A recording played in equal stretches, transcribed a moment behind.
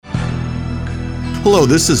Hello,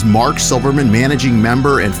 this is Mark Silverman, managing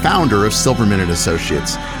member and founder of Silverman &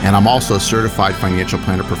 Associates, and I'm also a certified financial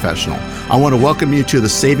planner professional. I want to welcome you to the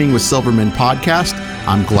Saving with Silverman podcast.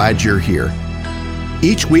 I'm glad you're here.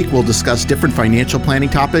 Each week, we'll discuss different financial planning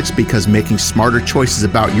topics because making smarter choices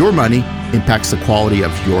about your money impacts the quality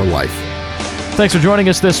of your life. Thanks for joining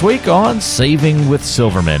us this week on Saving with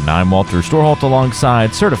Silverman. I'm Walter Storholt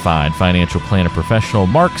alongside certified financial planner professional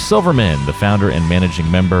Mark Silverman, the founder and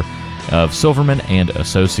managing member of Silverman &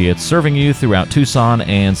 Associates, serving you throughout Tucson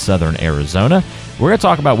and Southern Arizona. We're going to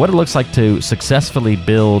talk about what it looks like to successfully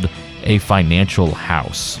build a financial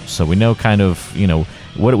house. So we know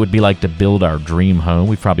what it would be like to build our dream home.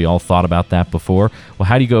 We've probably all thought about that before. Well,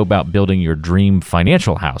 how do you go about building your dream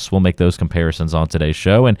financial house? We'll make those comparisons on today's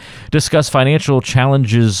show and discuss financial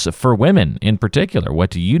challenges for women in particular. What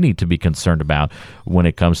do you need to be concerned about when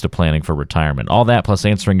it comes to planning for retirement? All that plus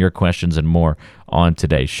answering your questions and more on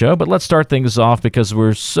today's show. But let's start things off because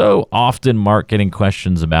we're so often, Mark, getting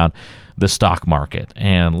questions about the stock market.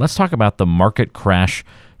 And let's talk about the Market Crash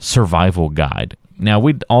Survival Guide. Now,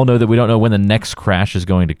 we all know that we don't know when the next crash is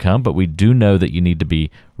going to come, but we do know that you need to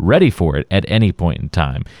be ready for it at any point in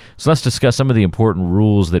time. So let's discuss some of the important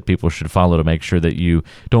rules that people should follow to make sure that you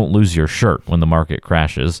don't lose your shirt when the market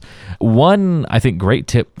crashes. One, I think, great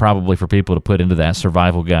tip probably for people to put into that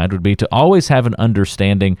survival guide would be to always have an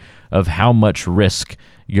understanding of how much risk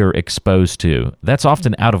you're exposed to. That's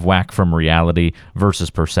often out of whack from reality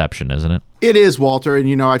versus perception, isn't it? It is, Walter.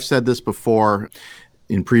 And, I've said this before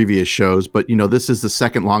in previous shows, but this is the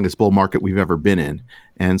second longest bull market we've ever been in.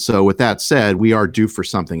 And so with that said, we are due for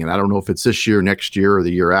something. And I don't know if it's this year, next year, or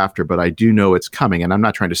the year after, but I do know it's coming. And I'm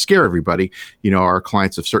not trying to scare everybody. Our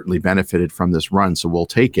clients have certainly benefited from this run, so we'll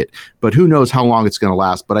take it. But who knows how long it's going to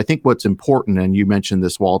last. But I think what's important, and you mentioned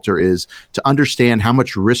this, Walter, is to understand how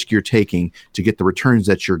much risk you're taking to get the returns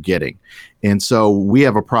that you're getting. And so we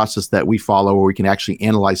have a process that we follow where we can actually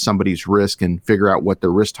analyze somebody's risk and figure out what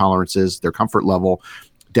their risk tolerance is, their comfort level,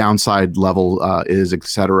 downside level is, et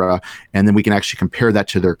cetera. And then we can actually compare that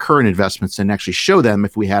to their current investments and actually show them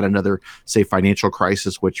if we had another, say, financial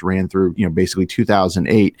crisis, which ran through, basically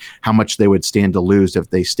 2008, how much they would stand to lose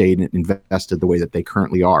if they stayed and invested the way that they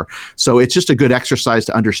currently are. So it's just a good exercise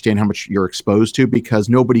to understand how much you're exposed to because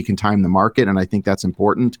nobody can time the market. And I think that's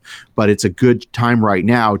important, but it's a good time right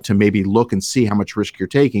now to maybe look and see how much risk you're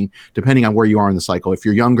taking, depending on where you are in the cycle. If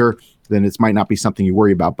you're younger, then it might not be something you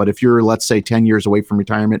worry about. But if you're, let's say, 10 years away from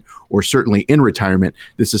retirement or certainly in retirement,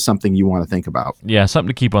 this is something you want to think about. Yeah, something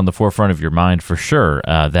to keep on the forefront of your mind for sure.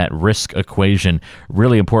 That risk equation,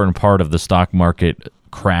 really important part of the stock market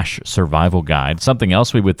crash survival guide. Something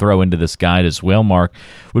else we would throw into this guide as well, Mark,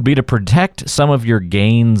 would be to protect some of your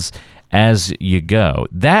gains as you go.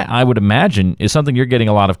 That, I would imagine, is something you're getting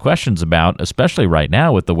a lot of questions about, especially right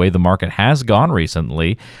now with the way the market has gone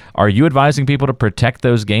recently. Are you advising people to protect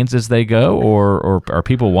those gains as they go, or are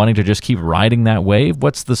people wanting to just keep riding that wave?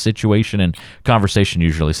 What's the situation and conversation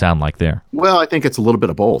usually sound like there? Well, I think it's a little bit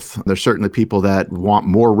of both. There's certainly people that want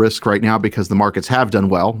more risk right now because the markets have done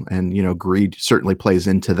well, and greed certainly plays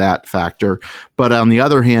into that factor. But on the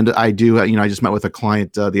other hand, I do, I just met with a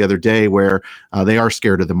client the other day where they are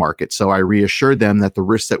scared of the market. So I reassured them that the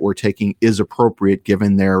risk that we're taking is appropriate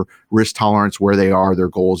given their risk tolerance, where they are, their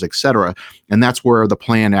goals, et cetera. And that's where the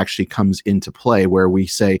plan actually comes into play, where we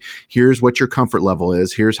say, here's what your comfort level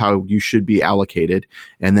is, here's how you should be allocated,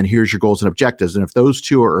 and then here's your goals and objectives. And if those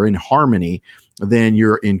two are in harmony, then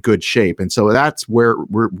you're in good shape. And so that's where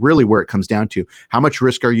it comes down to. How much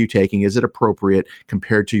risk are you taking? Is it appropriate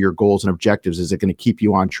compared to your goals and objectives? Is it going to keep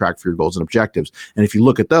you on track for your goals and objectives? And if you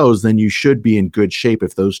look at those, then you should be in good shape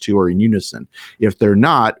if those two are in unison. If they're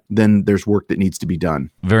not, then there's work that needs to be done.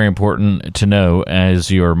 Very important to know as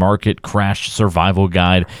your market crash survival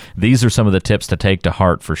guide. These are some of the tips to take to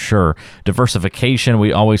heart for sure. Diversification,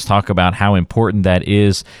 we always talk about how important that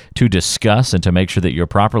is to discuss and to make sure that you're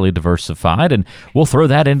properly diversified. And we'll throw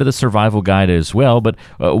that into the survival guide as well. But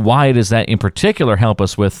why does that in particular help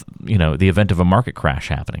us with, the event of a market crash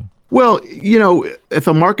happening? Well, if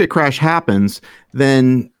a market crash happens,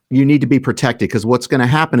 then you need to be protected because what's going to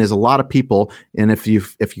happen is a lot of people, and if you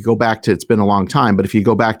go back to, it's been a long time, but if you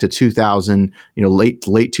go back to 2000,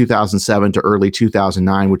 late 2007 to early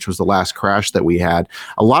 2009, which was the last crash that we had,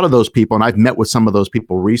 a lot of those people, and I've met with some of those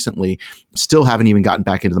people recently, still haven't even gotten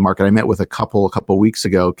back into the market. I met with a couple weeks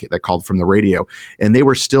ago that called from the radio, and they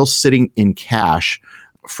were still sitting in cash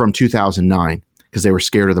from 2009. Because they were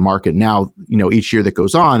scared of the market. Now, each year that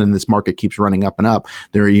goes on and this market keeps running up and up,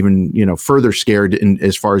 they're even, further scared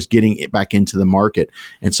as far as getting it back into the market.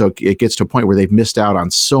 And so it gets to a point where they've missed out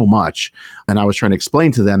on so much. And I was trying to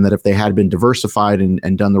explain to them that if they had been diversified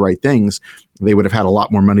and done the right things, they would have had a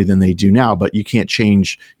lot more money than they do now, but you can't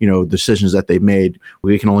change, decisions that they've made.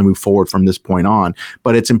 We can only move forward from this point on.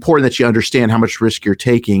 But it's important that you understand how much risk you're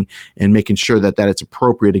taking and making sure that it's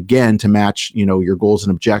appropriate, again, to match, your goals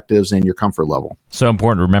and objectives and your comfort level. So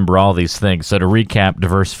important to remember all these things. So to recap,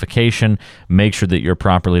 diversification, make sure that you're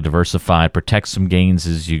properly diversified, protect some gains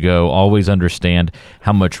as you go, always understand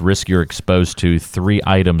how much risk you're exposed to. 3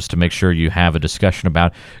 items to make sure you have a discussion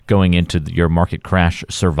about going into your market crash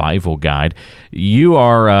survival guide. You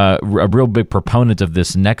are a real big proponent of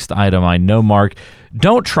this next item. I know, Mark,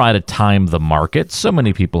 don't try to time the market. So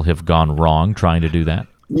many people have gone wrong trying to do that.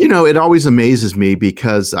 It always amazes me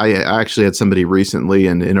because I actually had somebody recently,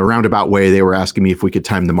 and in a roundabout way, they were asking me if we could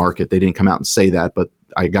time the market. They didn't come out and say that, but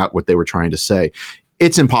I got what they were trying to say.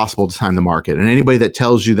 It's impossible to time the market. And anybody that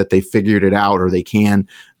tells you that they figured it out or they can,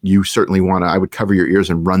 you certainly I would cover your ears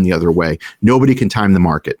and run the other way. Nobody can time the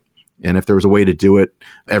market. And if there was a way to do it,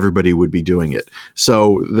 everybody would be doing it.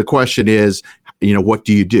 So the question is, what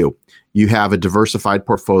do you do? You have a diversified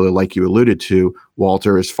portfolio, like you alluded to,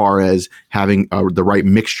 Walter, as far as having the right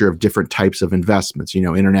mixture of different types of investments,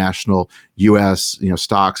 international, U.S.,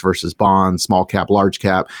 stocks versus bonds, small cap, large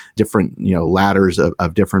cap, different, ladders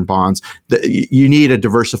of different bonds. You need a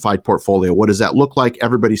diversified portfolio. What does that look like?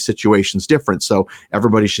 Everybody's situation is different. So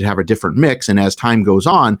everybody should have a different mix. And as time goes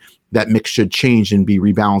on, that mix should change and be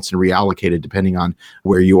rebalanced and reallocated depending on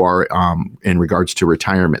where you are in regards to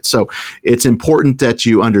retirement. So it's important that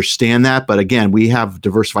you understand that. But again, we have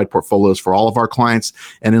diversified portfolios for all of our clients.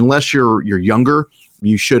 And unless you're younger,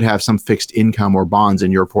 you should have some fixed income or bonds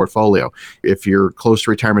in your portfolio. If you're close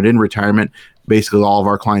to retirement, in retirement, basically all of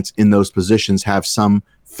our clients in those positions have some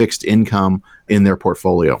fixed income in their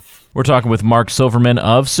portfolio. We're talking with Mark Silverman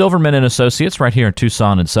of Silverman & Associates right here in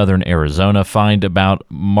Tucson in southern Arizona. Find about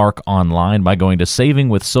Mark online by going to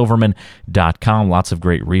savingwithsilverman.com. Lots of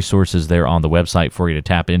great resources there on the website for you to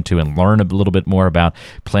tap into and learn a little bit more about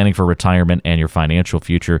planning for retirement and your financial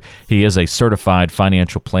future. He is a certified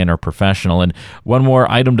financial planner professional. And one more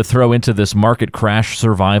item to throw into this market crash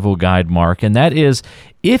survival guide, Mark, and that is,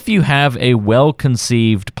 if you have a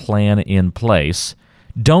well-conceived plan in place,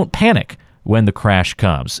 don't panic when the crash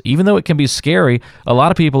comes. Even though it can be scary, a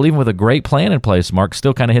lot of people, even with a great plan in place, Mark,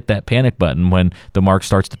 still kind of hit that panic button when the market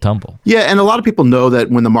starts to tumble. Yeah, and a lot of people know that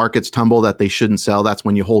when the markets tumble that they shouldn't sell. That's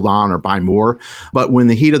when you hold on or buy more. But when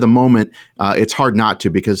the heat of the moment, it's hard not to,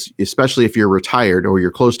 because especially if you're retired or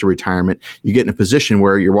you're close to retirement, you get in a position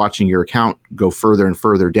where you're watching your account go further and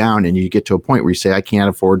further down, and you get to a point where you say, I can't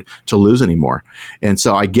afford to lose anymore. And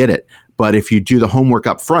so I get it. But if you do the homework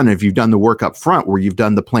up front, if you've done the work up front where you've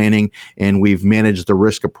done the planning and we've managed the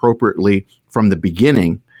risk appropriately from the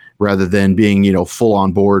beginning, rather than being, full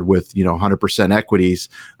on board with, 100% equities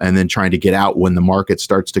and then trying to get out when the market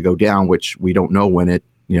starts to go down, which we don't know when it,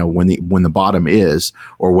 when the bottom is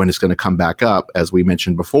or when it's going to come back up, as we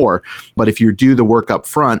mentioned before. But if you do the work up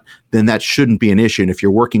front, then that shouldn't be an issue. And if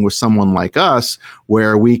you're working with someone like us,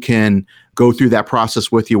 where we can go through that process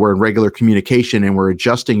with you, we're in regular communication and we're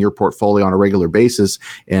adjusting your portfolio on a regular basis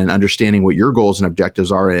and understanding what your goals and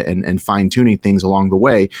objectives are and fine-tuning things along the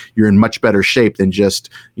way, you're in much better shape than just,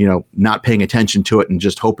 not paying attention to it and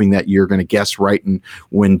just hoping that you're going to guess right and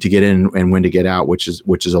when to get in and when to get out, which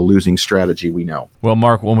is a losing strategy, we know. Well,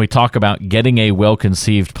 Mark, when we talk about getting a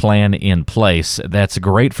well-conceived plan in place, that's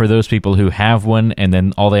great for those people who have one, and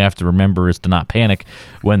then all they have to remember is to not panic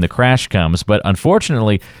when the crash comes. But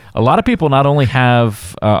unfortunately, a lot of people not only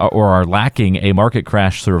have or are lacking a market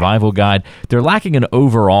crash survival guide, they're lacking an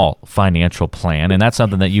overall financial plan, and that's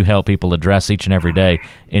something that you help people address each and every day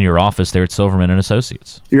in your office there at Silverman &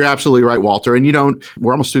 Associates. You're absolutely right, Walter. And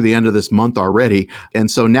we're almost through the end of this month already,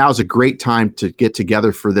 and so now is a great time to get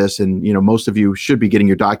together for this. And most of you should be getting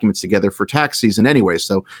your documents together for tax season anyway,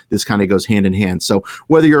 so this kind of goes hand in hand. So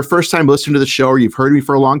whether you're a first-time listener to the show or you've heard me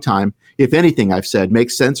for a long time, if anything I've said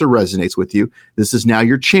makes sense or resonates with you, this is now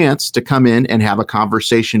your chance to come in and have a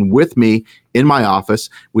conversation with me in my office.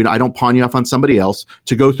 I don't pawn you off on somebody else,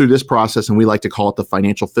 to go through this process, and we like to call it the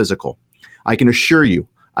financial physical. I can assure you,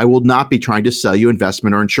 I will not be trying to sell you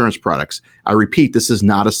investment or insurance products. I repeat, this is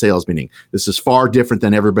not a sales meeting. This is far different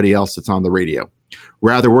than everybody else that's on the radio.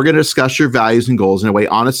 Rather, we're going to discuss your values and goals in a way,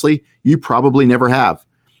 honestly, you probably never have.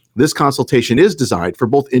 This consultation is designed for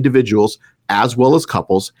both individuals as well as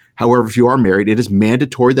couples. However, if you are married, it is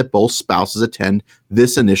mandatory that both spouses attend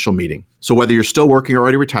this initial meeting. So whether you're still working or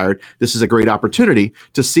already retired, this is a great opportunity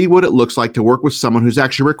to see what it looks like to work with someone who's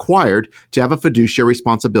actually required to have a fiduciary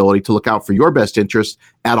responsibility to look out for your best interests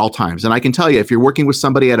at all times. And I can tell you, if you're working with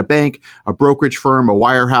somebody at a bank, a brokerage firm, a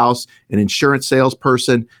wirehouse, an insurance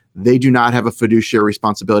salesperson, they do not have a fiduciary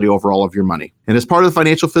responsibility over all of your money. And as part of the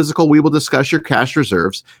Financial Physical, we will discuss your cash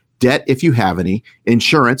reserves, debt if you have any,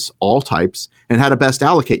 insurance, all types, and how to best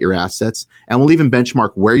allocate your assets. And we'll even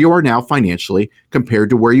benchmark where you are now financially compared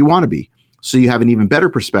to where you want to be, so you have an even better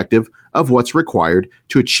perspective of what's required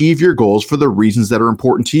to achieve your goals for the reasons that are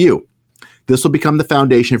important to you. This will become the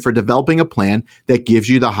foundation for developing a plan that gives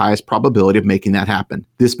you the highest probability of making that happen.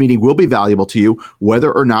 This meeting will be valuable to you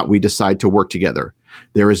whether or not we decide to work together.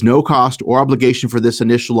 There is no cost or obligation for this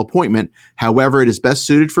initial appointment. However, it is best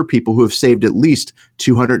suited for people who have saved at least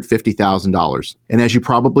 $250,000. And as you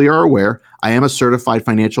probably are aware, I am a certified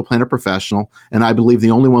financial planner professional, and I believe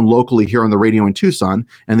the only one locally here on the radio in Tucson,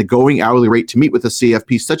 and the going hourly rate to meet with a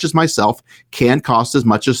CFP such as myself can cost as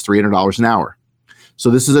much as $300 an hour. So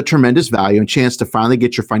this is a tremendous value and chance to finally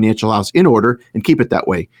get your financial house in order and keep it that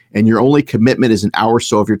way. And your only commitment is an hour or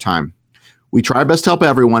so of your time. We try our best to help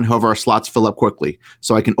everyone, however, our slots fill up quickly.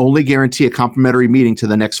 So I can only guarantee a complimentary meeting to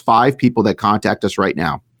the next 5 people that contact us right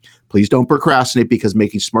now. Please don't procrastinate, because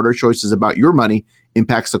making smarter choices about your money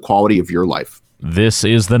impacts the quality of your life. This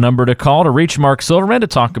is the number to call to reach Mark Silverman to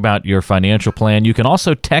talk about your financial plan. You can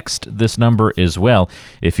also text this number as well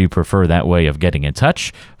if you prefer that way of getting in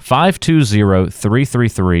touch.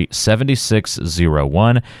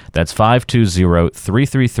 520-333-7601. That's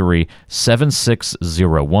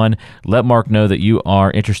 520-333-7601. Let Mark know that you are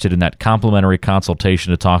interested in that complimentary consultation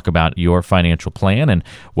to talk about your financial plan and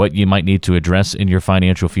what you might need to address in your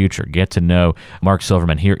financial future. Get to know Mark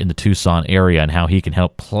Silverman here in the Tucson area and how he can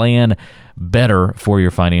help plan better for your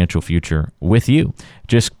financial future with you.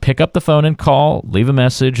 Just pick up the phone and call, leave a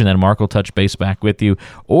message, and then Mark will touch base back with you.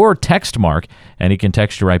 Or text Mark, and he can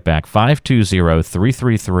text you right back.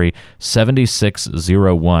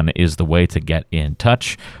 520-333-7601 is the way to get in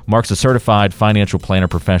touch. Mark's a certified financial planner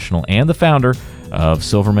professional and the founder of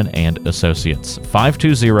Silverman and Associates.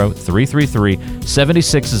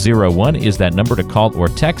 520-333-7601 is that number to call or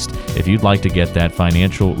text if you'd like to get that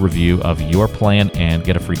financial review of your plan and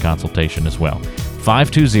get a free consultation as well.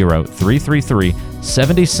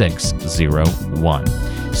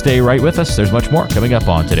 520-333-7601. Stay right with us. There's much more coming up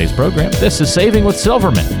on today's program. This is Saving with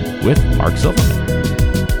Silverman with Mark Silverman.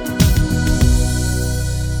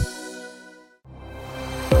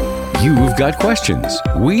 You've got questions.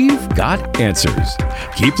 We've got answers.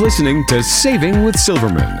 Keep listening to Saving with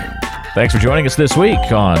Silverman. Thanks for joining us this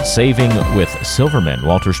week on Saving with Silverman.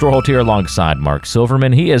 Walter Storholt here alongside Mark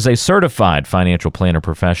Silverman. He is a certified financial planner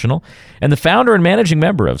professional and the founder and managing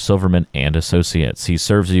member of Silverman and Associates. He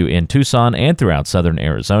serves you in Tucson and throughout southern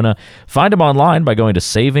Arizona. Find him online by going to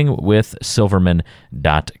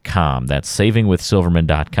savingwithsilverman.com. That's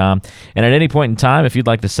savingwithsilverman.com. And at any point in time, if you'd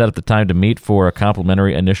like to set up the time to meet for a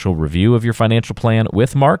complimentary initial review of your financial plan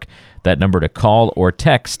with Mark, that number to call or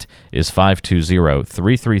text is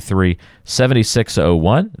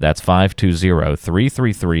 520-333-7601. That's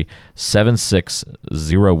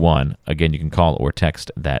 520-333-7601. Again, you can call or text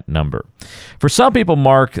that number. For some people,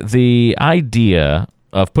 Mark, the idea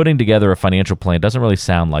of putting together a financial plan doesn't really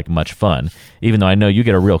sound like much fun, even though I know you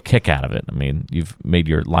get a real kick out of it. I mean, you've made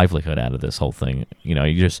your livelihood out of this whole thing. You know,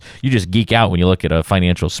 you just geek out when you look at a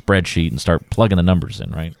financial spreadsheet and start plugging the numbers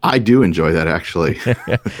in, right? I do enjoy that, actually.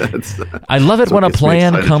 I love it when a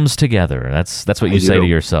plan comes together. That's what you say to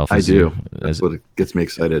yourself. I do. That's what gets me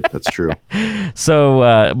excited. That's true.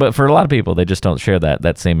 So, but for a lot of people, they just don't share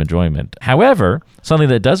that same enjoyment. However, something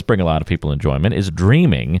that does bring a lot of people enjoyment is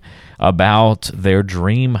dreaming about their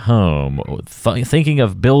dream home, thinking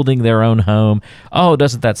of building their own home. Oh,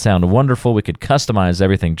 doesn't that sound wonderful? We could customize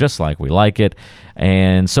everything just like we like it.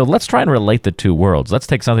 And so let's try and relate the two worlds. Let's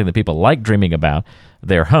take something that people like dreaming about,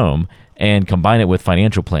 their home, and combine it with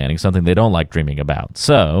financial planning, something they don't like dreaming about.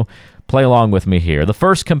 So play along with me here. The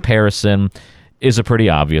first comparison is a pretty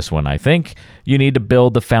obvious one, I think. You need to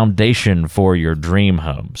build the foundation for your dream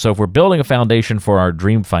home. So if we're building a foundation for our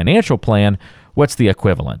dream financial plan, what's the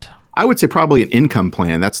equivalent? I would say probably an income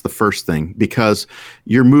plan. That's the first thing, because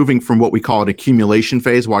you're moving from what we call an accumulation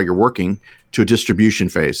phase while you're working to a distribution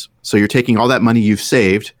phase. So you're taking all that money you've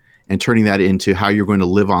saved and turning that into how you're going to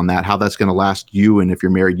live on that, how that's going to last you, and if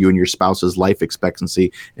you're married, you and your spouse's life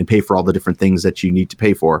expectancy, and pay for all the different things that you need to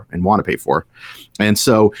pay for and want to pay for. And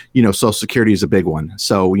so, Social Security is a big one.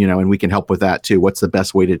 So, and we can help with that too. What's the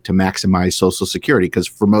best way to maximize Social Security? Because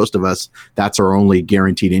for most of us, that's our only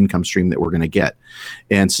guaranteed income stream that we're going to get.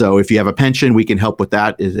 And so if you have a pension, we can help with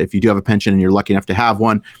that. If you do have a pension and you're lucky enough to have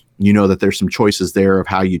one, you know that there's some choices there of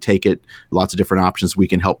how you take it, lots of different options. We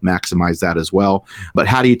can help maximize that as well. But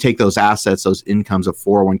how do you take those assets, those incomes of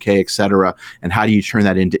 401k, et cetera, and how do you turn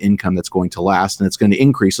that into income that's going to last and it's going to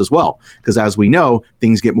increase as well? Because as we know,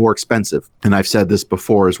 things get more expensive. And I've said this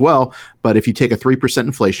before as well, but if you take a 3%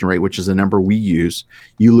 inflation rate, which is a number we use,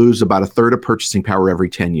 you lose about a third of purchasing power every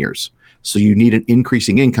 10 years. So you need an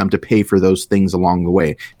increasing income to pay for those things along the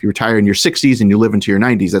way. If you retire in your 60s and you live into your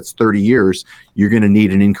 90s, that's 30 years. You're going to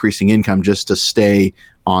need an increasing income just to stay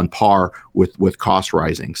on par with cost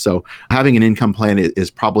rising. So having an income plan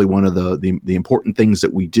is probably one of the important things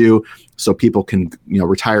that we do, so people can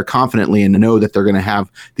retire confidently and know that they're going to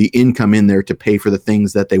have the income in there to pay for the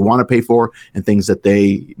things that they want to pay for and things that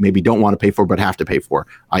they maybe don't want to pay for but have to pay for,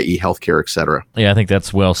 i.e. healthcare, et cetera. Yeah, I think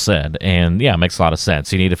that's well said. And yeah, it makes a lot of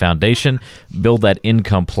sense. You need a foundation, build that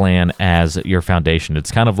income plan as your foundation.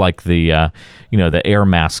 It's kind of like the air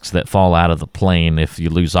masks that fall out of the plane if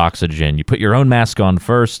you lose oxygen. You put your own mask on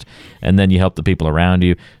first, and then you help the people around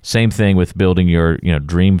you. Same thing with building your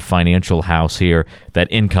dream financial house here, that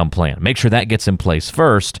income plan. Make sure that gets in place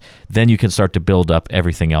first, then you can start to build up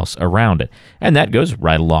everything else around it. And that goes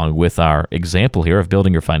right along with our example here of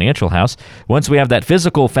building your financial house. Once we have that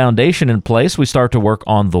physical foundation in place, we start to work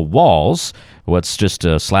on the walls. What's just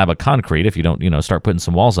a slab of concrete if you don't, start putting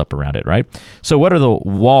some walls up around it, right? So what are the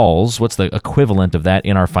walls? What's the equivalent of that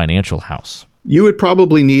in our financial house? You would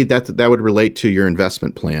probably need that would relate to your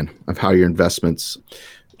investment plan of how your investments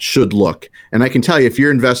should look. And I can tell you, if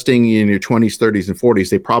you're investing in your 20s, 30s, and 40s,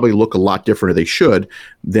 they probably look a lot different, or they should,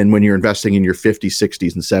 than when you're investing in your 50s,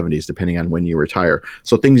 60s, and 70s, depending on when you retire.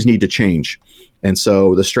 So things need to change. And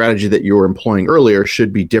so the strategy that you were employing earlier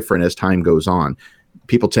should be different as time goes on.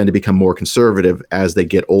 People tend to become more conservative as they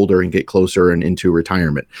get older and get closer and into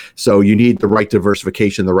retirement. So you need the right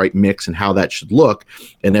diversification, the right mix, and how that should look.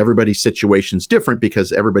 And everybody's situation is different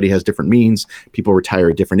because everybody has different means. People retire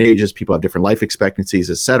at different ages. People have different life expectancies,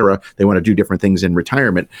 et cetera. They want to do different things in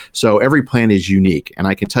retirement. So every plan is unique. And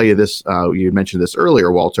I can tell you this, you mentioned this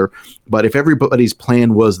earlier, Walter, but if everybody's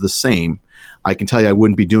plan was the same, I can tell you I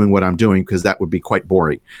wouldn't be doing what I'm doing because that would be quite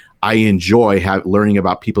boring. I enjoy learning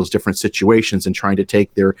about people's different situations and trying to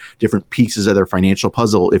take their different pieces of their financial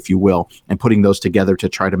puzzle, if you will, and putting those together to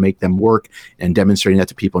try to make them work and demonstrating that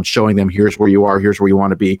to people and showing them, here's where you are, here's where you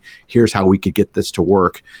want to be, here's how we could get this to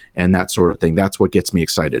work, and that sort of thing. That's what gets me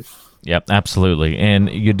excited. Yep, absolutely. And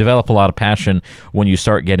you develop a lot of passion when you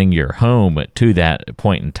start getting your home to that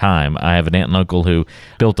point in time. I have an aunt and uncle who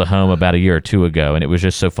built a home about a year or two ago, and it was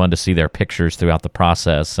just so fun to see their pictures throughout the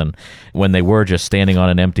process. And when they were just standing on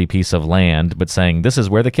an empty piece of land, but saying, this is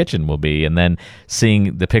where the kitchen will be, and then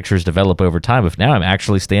seeing the pictures develop over time. If now I'm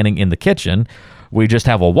actually standing in the kitchen, we just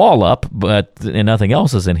have a wall up, and nothing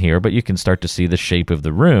else is in here, but you can start to see the shape of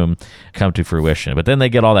the room come to fruition. But then they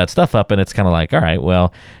get all that stuff up, and it's kind of like, all right,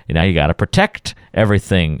 well, now you got to protect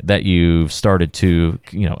everything that you've started to,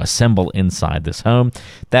 assemble inside this home.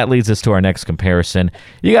 That leads us to our next comparison.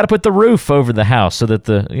 You got to put the roof over the house so that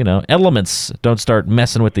the, elements don't start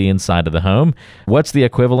messing with the inside of the home. What's the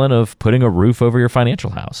equivalent of putting a roof over your financial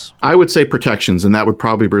house? I would say protections, and that would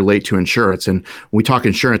probably relate to insurance. And when we talk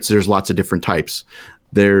insurance, there's lots of different types.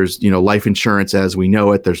 There's, life insurance as we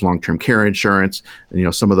know it. There's long-term care insurance.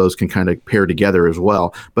 And, some of those can kind of pair together as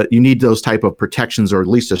well. But you need those type of protections, or at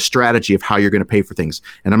least a strategy of how you're going to pay for things.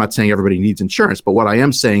 And I'm not saying everybody needs insurance, but what I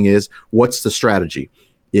am saying is, what's the strategy?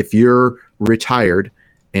 If you're retired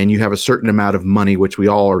and you have a certain amount of money, which we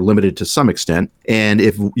all are limited to some extent, and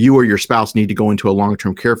if you or your spouse need to go into a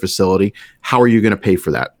long-term care facility, how are you going to pay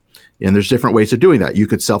for that? And there's different ways of doing that. You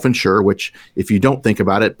could self-insure, which if you don't think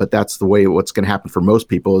about it, but that's the way what's going to happen for most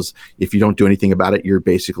people is if you don't do anything about it, you're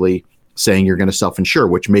basically saying you're going to self-insure,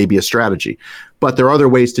 which may be a strategy. But there are other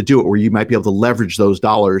ways to do it where you might be able to leverage those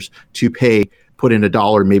dollars to put in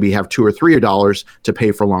 $1, maybe have $2 or $3 to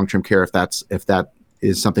pay for long-term care if that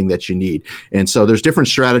is something that you need. And so there's different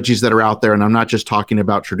strategies that are out there. And I'm not just talking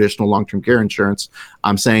about traditional long-term care insurance.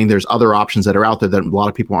 I'm saying there's other options that are out there that a lot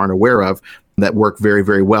of people aren't aware of that work very,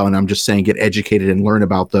 very well. And I'm just saying get educated and learn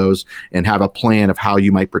about those and have a plan of how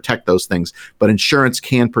you might protect those things. But insurance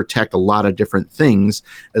can protect a lot of different things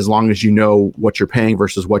as long as you know what you're paying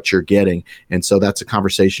versus what you're getting. And so that's a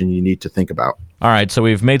conversation you need to think about. All right, so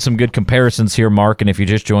we've made some good comparisons here, Mark, and if you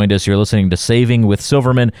just joined us, you're listening to Saving with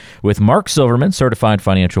Silverman with Mark Silverman, certified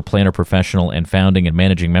financial planner professional and founding and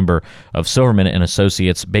managing member of Silverman &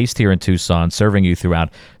 Associates, based here in Tucson, serving you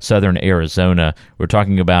throughout southern Arizona. We're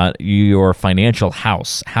talking about your financial financial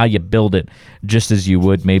house, how you build it, just as you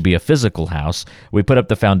would maybe a physical house. We put up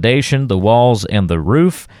the foundation, the walls, and the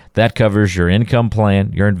roof. That covers your income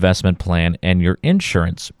plan, your investment plan, and your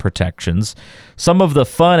insurance protections. Some of the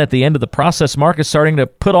fun at the end of the process, Mark, is starting to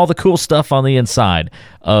put all the cool stuff on the inside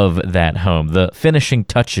of that home, the finishing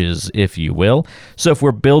touches, if you will. So if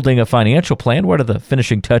we're building a financial plan, what are the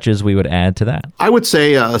finishing touches we would add to that? I would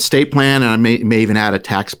say a estate plan, and I may even add a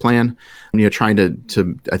tax plan. Trying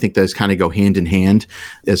to I think those kind of go hand in hand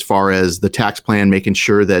as far as the tax plan, making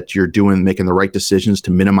sure that you're making the right decisions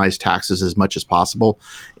to minimize taxes as much as possible.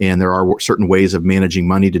 And there are certain ways of managing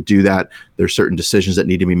money to do that. There's certain decisions that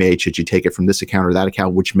need to be made. Should you take it from this account or that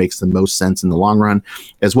account, which makes the most sense in the long run,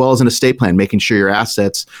 as well as an estate plan, making sure your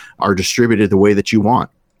assets are distributed the way that you want.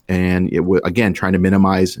 And again, trying to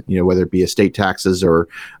minimize, whether it be estate taxes or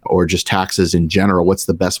just taxes in general, what's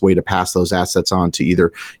the best way to pass those assets on to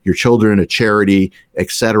either your children, a charity,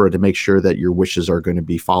 et cetera, to make sure that your wishes are going to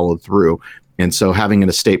be followed through. And so having an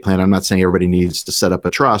estate plan, I'm not saying everybody needs to set up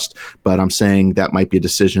a trust, but I'm saying that might be a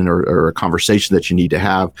decision or a conversation that you need to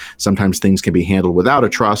have. Sometimes things can be handled without a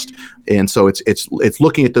trust. And so it's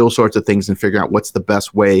looking at those sorts of things and figuring out what's the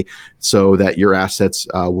best way so that your assets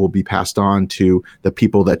will be passed on to the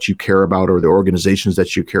people that you care about or the organizations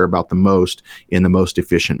that you care about the most in the most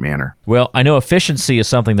efficient manner. Well, I know efficiency is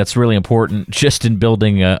something that's really important just in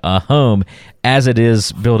building a home, as it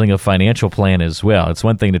is building a financial plan as well. It's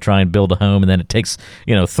one thing to try and build a home and then it takes,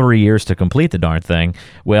 3 years to complete the darn thing.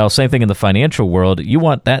 Well, same thing in the financial world. You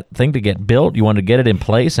want that thing to get built. You want to get it in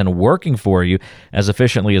place and working for you as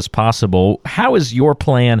efficiently as possible. How is your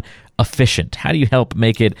plan efficient? How do you help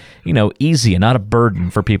make it, easy and not a burden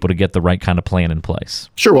for people to get the right kind of plan in place?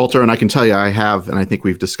 Sure, Walter. And I can tell you I have, and I think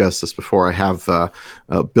we've discussed this before, I have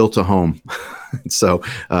built a home. So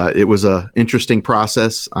it was an interesting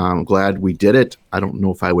process. I'm glad we did it. I don't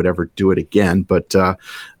know if I would ever do it again, but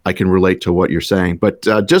I can relate to what you're saying. But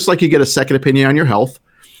just like you get a second opinion on your health,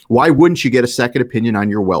 why wouldn't you get a second opinion on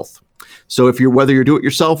your wealth? So whether you're doing it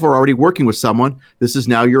yourself or already working with someone, this is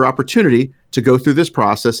now your opportunity to go through this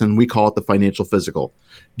process, and we call it the financial physical.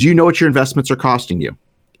 Do you know what your investments are costing you?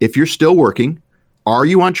 If you're still working, are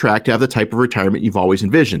you on track to have the type of retirement you've always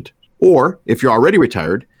envisioned? Or if you're already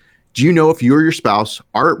retired, do you know if you or your spouse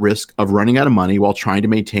are at risk of running out of money while trying to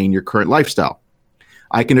maintain your current lifestyle?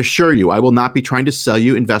 I can assure you, I will not be trying to sell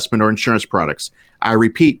you investment or insurance products. I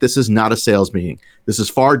repeat, this is not a sales meeting. This is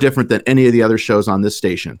far different than any of the other shows on this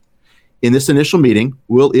station. In this initial meeting,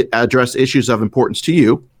 we'll address issues of importance to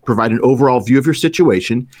you, provide an overall view of your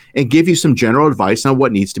situation, and give you some general advice on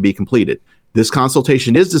what needs to be completed. This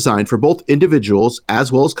consultation is designed for both individuals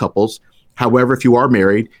as well as couples. However, if you are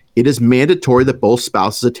married, it is mandatory that both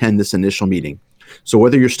spouses attend this initial meeting. So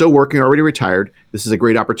whether you're still working or already retired, this is a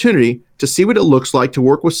great opportunity to see what it looks like to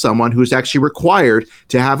work with someone who's actually required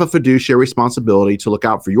to have a fiduciary responsibility to look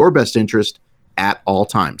out for your best interest at all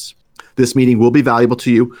times. This meeting will be valuable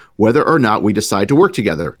to you whether or not we decide to work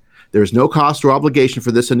together. There is no cost or obligation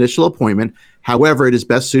for this initial appointment. However, it is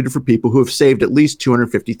best suited for people who have saved at least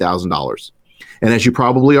 $250,000. And as you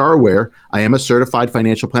probably are aware, I am a certified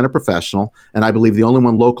financial planner professional, and I believe the only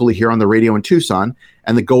one locally here on the radio in Tucson.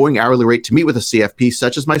 And the going hourly rate to meet with a CFP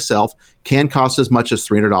such as myself can cost as much as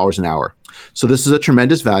 $300 an hour. So this is a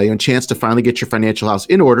tremendous value and chance to finally get your financial house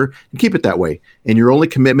in order and keep it that way. And your only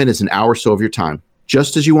commitment is an hour or so of your time.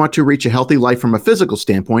 Just as you want to reach a healthy life from a physical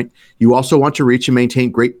standpoint, you also want to reach and maintain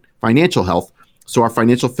great financial health. So our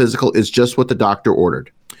financial physical is just what the doctor ordered.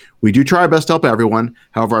 We do try our best to help everyone.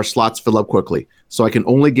 However, our slots fill up quickly. So I can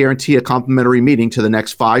only guarantee a complimentary meeting to the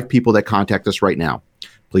next 5 people that contact us right now.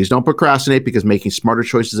 Please don't procrastinate because making smarter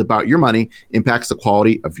choices about your money impacts the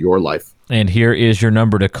quality of your life. And here is your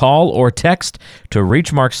number to call or text to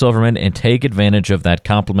reach Mark Silverman and take advantage of that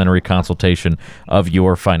complimentary consultation of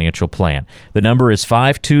your financial plan. The number is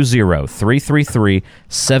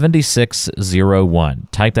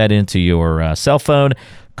 520-333-7601. Type that into your cell phone.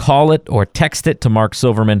 Call it or text it to Mark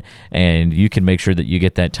Silverman, and you can make sure that you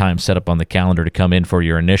get that time set up on the calendar to come in for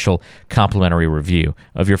your initial complimentary review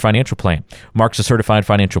of your financial plan. Mark's a certified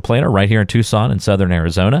financial planner right here in Tucson in southern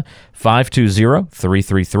Arizona.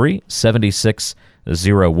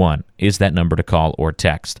 520-333-7601 is that number to call or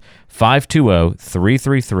text.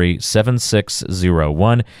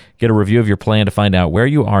 520-333-7601. Get a review of your plan to find out where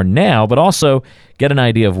you are now, but also get an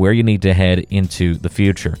idea of where you need to head into the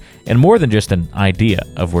future. And more than just an idea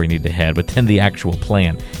of where you need to head, but then the actual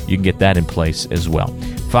plan. You can get that in place as well.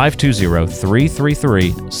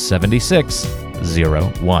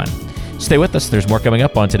 520-333-7601. Stay with us. There's more coming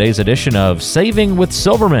up on today's edition of Saving with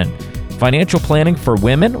Silverman. Financial planning for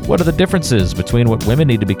women? What are the differences between what women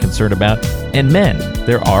need to be concerned about and men?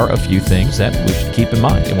 There are a few things that we should keep in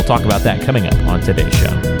mind, and we'll talk about that coming up on today's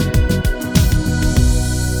show.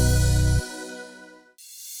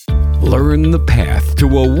 Learn the path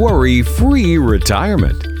to a worry-free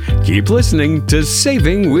retirement. Keep listening to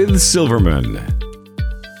Saving with Silverman.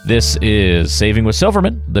 This is Saving with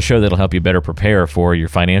Silverman, the show that'll help you better prepare for your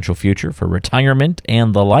financial future, for retirement,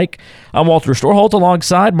 and the like. I'm Walter Storholt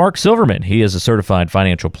alongside Mark Silverman. He is a certified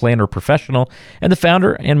financial planner professional and the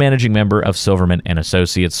founder and managing member of Silverman &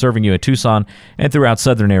 Associates, serving you in Tucson and throughout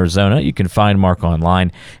southern Arizona. You can find Mark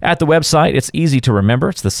online at the website. It's easy to remember.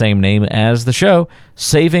 It's the same name as the show,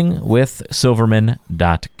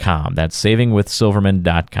 savingwithsilverman.com. That's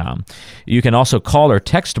savingwithsilverman.com. You can also call or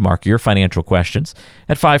text Mark your financial questions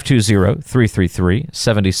at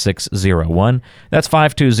 520-333-7601. That's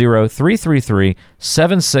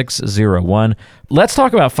 520-333-7601. Let's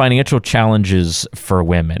talk about financial challenges for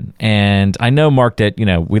women. And I know, Mark, that,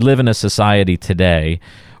 we live in a society today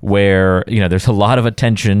where, there's a lot of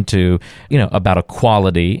attention to, about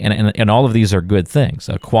equality, and all of these are good things.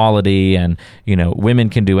 Equality and, women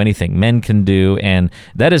can do anything men can do, and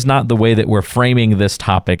that is not the way that we're framing this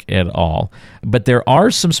topic at all. But there are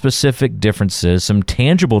some specific differences, some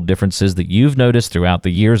tangible differences that you've noticed throughout the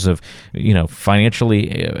years of,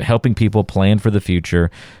 financially helping people plan for the future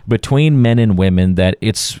between men and women, that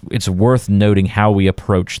it's worth noting how we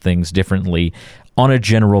approach things differently on a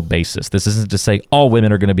general basis. This isn't to say all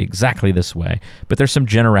women are going to be exactly this way, but there's some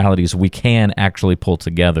generalities we can actually pull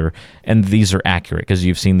together, and these are accurate because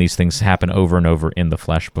you've seen these things happen over and over in the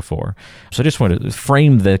flesh before. So I just want to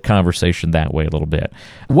frame the conversation that way a little bit.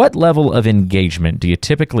 What level of engagement do you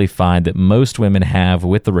typically find that most women have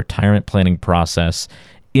with the retirement planning process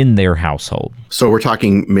in their household? So we're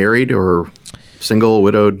talking married or single,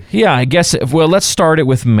 widowed? Yeah, I guess. Well, let's start it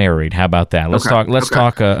with married. How about that? Let's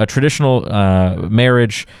talk a traditional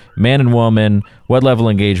marriage, man and woman. What level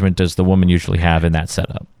of engagement does the woman usually have in that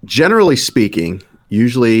setup? Generally speaking,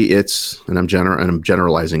 usually it's, and I'm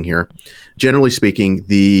generalizing here. Generally speaking,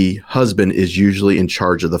 the husband is usually in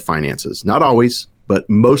charge of the finances. Not always, but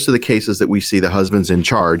most of the cases that we see, the husband's in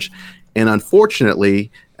charge. And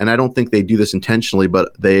unfortunately, and I don't think they do this intentionally,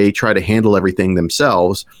 but they try to handle everything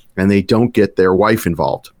themselves, and they don't get their wife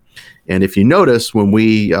involved. And if you notice, when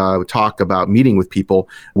we talk about meeting with people,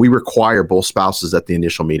 we require both spouses at the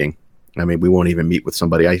initial meeting. I mean, we won't even meet with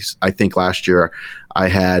somebody. I think last year I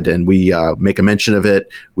had, and we make a mention of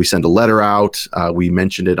it. We send a letter out. We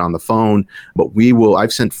mentioned it on the phone, but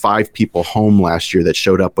I've sent 5 people home last year that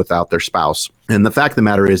showed up without their spouse. And the fact of the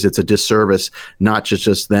matter is, it's a disservice, not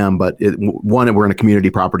just them, but one, we're in a community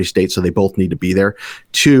property state, so they both need to be there.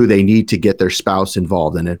 2, they need to get their spouse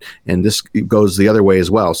involved in it. And this goes the other way as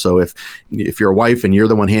well. So if you're a wife and you're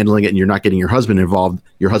the one handling it and you're not getting your husband involved,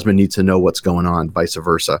 your husband needs to know what's going on, vice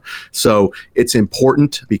versa. So it's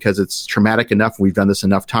important because it's traumatic enough. We've done this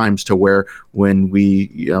enough times to where when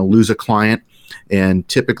we lose a client, and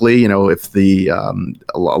typically, if a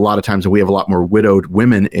lot of times we have a lot more widowed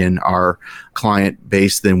women in our client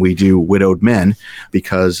base than we do widowed men,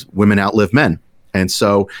 because women outlive men. And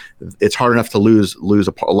so it's hard enough to lose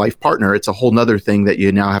a life partner. It's a whole nother thing that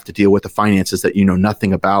you now have to deal with the finances that you know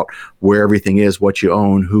nothing about, where everything is, what you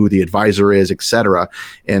own, who the advisor is, et cetera.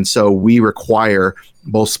 And so we require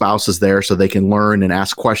both spouses there so they can learn and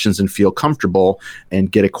ask questions and feel comfortable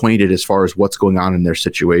and get acquainted as far as what's going on in their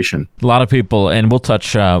situation. A lot of people, and we'll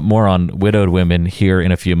touch more on widowed women here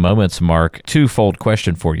in a few moments, Mark. Twofold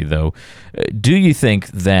question for you, though. Do you think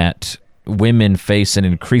that women face an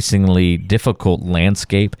increasingly difficult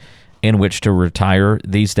landscape in which to retire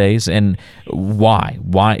these days? And why?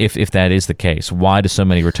 Why, if that is the case, why do so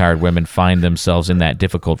many retired women find themselves in that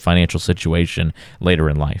difficult financial situation later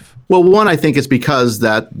in life? Well, one, I think it's because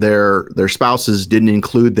that their spouses didn't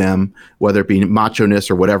include them, whether it be macho-ness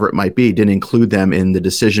or whatever it might be, didn't include them in the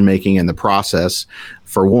decision-making and the process,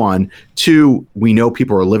 for one. 2, we know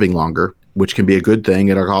people are living longer, which can be a good thing.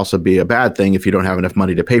 It'll also be a bad thing if you don't have enough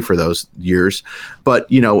money to pay for those years. But,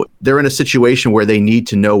 they're in a situation where they need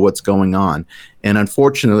to know what's going on. And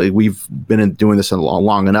unfortunately, we've been doing this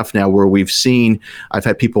long enough now where I've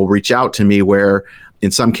had people reach out to me where in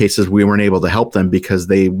some cases we weren't able to help them because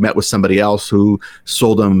they met with somebody else who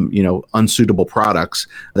sold them, unsuitable products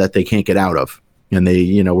that they can't get out of. And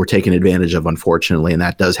they, were taken advantage of, unfortunately. And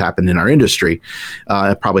that does happen in our industry.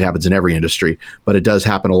 It probably happens in every industry, but it does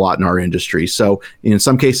happen a lot in our industry. So in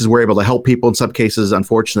some cases, we're able to help people. In some cases,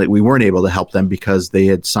 unfortunately, we weren't able to help them because they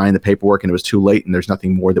had signed the paperwork and it was too late and there's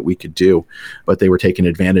nothing more that we could do, but they were taken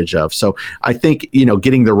advantage of. So I think,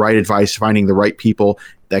 getting the right advice, finding the right people,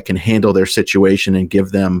 that can handle their situation and give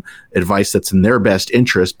them advice that's in their best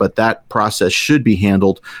interest. But that process should be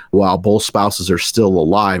handled while both spouses are still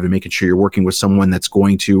alive, and making sure you're working with someone that's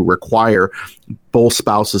going to require both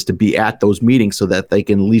spouses to be at those meetings so that they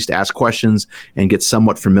can at least ask questions and get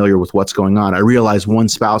somewhat familiar with what's going on. I realize one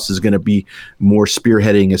spouse is going to be more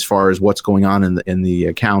spearheading as far as what's going on in the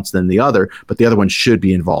accounts than the other, but the other one should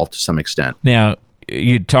be involved to some extent. Now,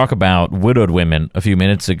 you talk about widowed women a few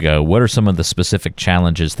minutes ago. What are some of the specific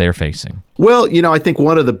challenges they're facing? Well, I think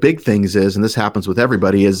one of the big things is, and this happens with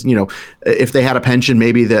everybody, is, if they had a pension,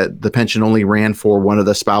 maybe that the pension only ran for one of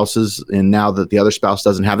the spouses, and now that the other spouse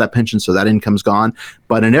doesn't have that pension, so that income's gone.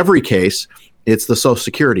 But in every case, it's the Social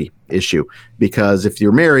Security issue, because if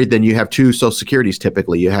you're married, then you have two Social Securities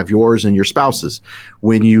typically. You have yours and your spouse's.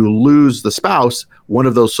 When you lose the spouse, one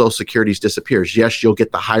of those Social Securities disappears. Yes, you'll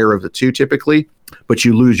get the higher of the two typically, but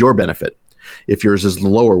you lose your benefit if yours is the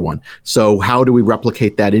lower one. So how do we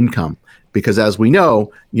replicate that income? Because as we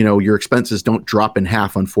know, your expenses don't drop in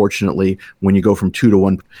half, unfortunately, when you go from 2 to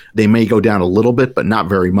 1. They may go down a little bit, but not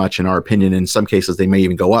very much, in our opinion. In some cases, they may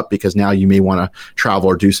even go up, because now you may want to travel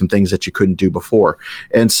or do some things that you couldn't do before.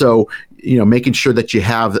 And so, making sure that you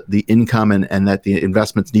have the income and that the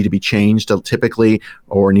investments need to be changed typically,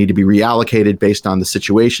 or need to be reallocated based on the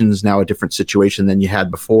situations, now a different situation than you had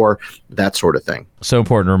before, that sort of thing. So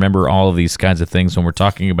important to remember all of these kinds of things when we're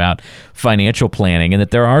talking about financial planning, and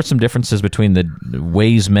that there are some differences between the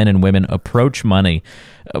ways men and women approach money.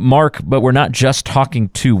 Mark, but we're not just talking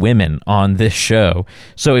to women on this show.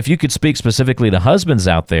 So if you could speak specifically to husbands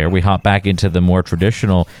out there, we hop back into the more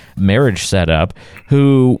traditional marriage setup,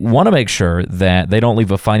 who want to make sure that they don't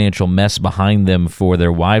leave a financial mess behind them for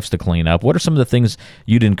their wives to clean up. What are some of the things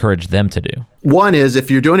you'd encourage them to do? One is,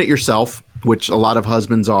 if you're doing it yourself, which a lot of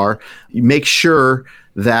husbands are, you make sure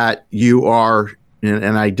that you are,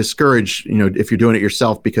 and I discourage, if you're doing it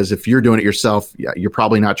yourself, because if you're doing it yourself, you're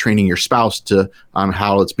probably not training your spouse on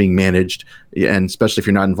how it's being managed, and especially if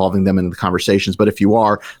you're not involving them in the conversations. But if you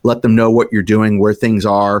are, let them know what you're doing, where things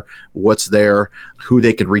are, what's there, who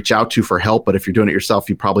they can reach out to for help. But if you're doing it yourself,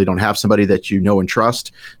 you probably don't have somebody that you know and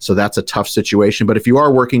trust. So that's a tough situation. But if you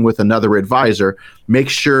are working with another advisor, make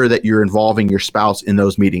sure that you're involving your spouse in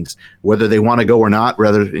those meetings, whether they want to go or not.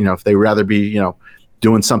 Rather, if they rather be,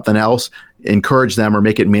 doing something else, encourage them or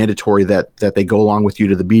make it mandatory that they go along with you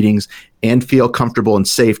to the meetings and feel comfortable and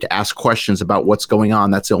safe to ask questions about what's going on.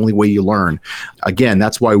 That's the only way you learn. Again,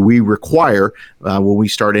 that's why we require, when we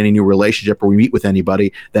start any new relationship or we meet with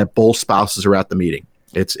anybody, that both spouses are at the meeting.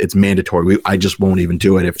 It's mandatory. I just won't even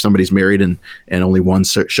do it. If somebody's married and only one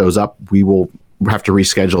shows up, we will have to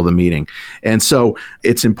reschedule the meeting. And so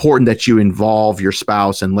it's important that you involve your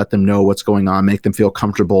spouse and let them know what's going on, make them feel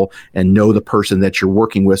comfortable, and know the person that you're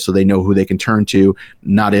working with so they know who they can turn to,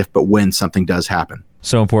 not if, but when something does happen.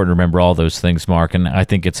 So important to remember all those things, Mark, and I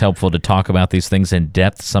think it's helpful to talk about these things in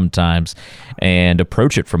depth sometimes and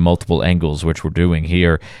approach it from multiple angles, which we're doing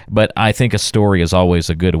here. But I think a story is always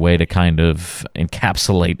a good way to kind of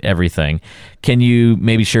encapsulate everything. Can you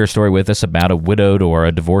maybe share a story with us about a widowed or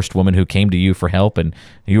a divorced woman who came to you for help and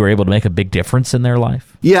you were able to make a big difference in their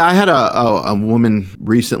life? Yeah, I had a woman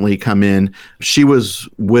recently come in. She was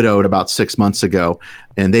widowed about 6 months ago,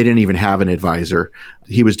 and they didn't even have an advisor.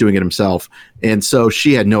 He was doing it himself. And so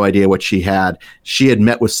she had no idea what she had. She had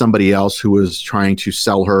met with somebody else who was trying to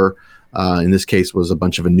sell her, in this case was a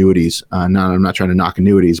bunch of annuities. I'm not trying to knock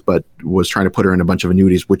annuities, but was trying to put her in a bunch of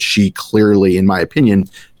annuities, which she clearly, in my opinion,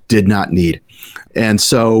 did not need. And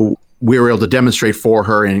so we were able to demonstrate for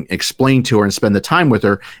her and explain to her and spend the time with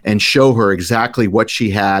her and show her exactly what she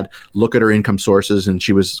had, look at her income sources. And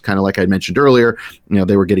she was kind of like I mentioned earlier,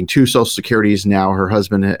 they were getting two Social Securities. Now her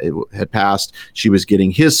husband had passed. She was getting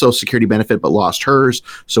his Social Security benefit, but lost hers.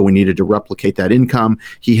 So we needed to replicate that income.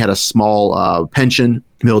 He had a small pension,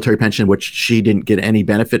 military pension, which she didn't get any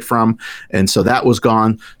benefit from. And so that was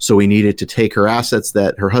gone. So we needed to take her assets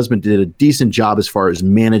that her husband did a decent job as far as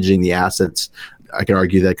managing the assets. I could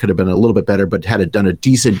argue that could have been a little bit better, but had done a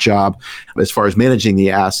decent job as far as managing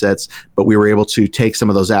the assets. But we were able to take some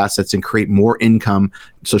of those assets and create more income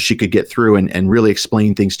so she could get through and really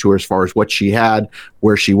explain things to her as far as what she had,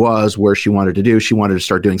 where she was, where she wanted to do. She wanted to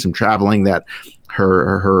start doing some traveling that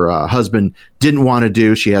her husband didn't want to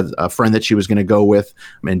do. She had a friend that she was going to go with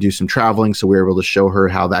and do some traveling. So we were able to show her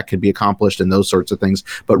how that could be accomplished and those sorts of things,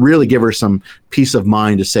 but really give her some peace of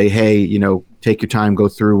mind to say, hey, take your time, go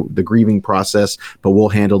through the grieving process, but we'll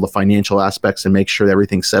handle the financial aspects and make sure that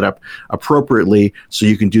everything's set up appropriately so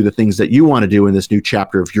you can do the things that you want to do in this new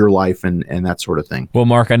chapter of your life and that sort of thing. Well,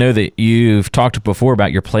 Mark, I know that you've talked before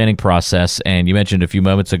about your planning process, and you mentioned a few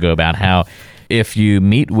moments ago about how if you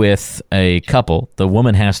meet with a couple, the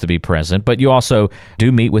woman has to be present, but you also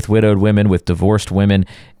do meet with widowed women, with divorced women.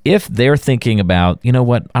 If they're thinking about, you know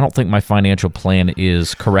what, I don't think my financial plan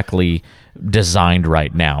is correctly designed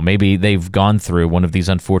right now. Maybe they've gone through one of these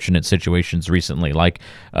unfortunate situations recently, like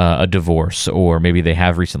a divorce, or maybe they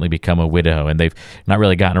have recently become a widow and they've not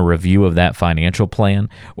really gotten a review of that financial plan.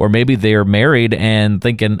 Or maybe they're married and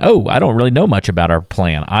thinking, oh, I don't really know much about our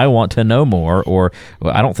plan. I want to know more, or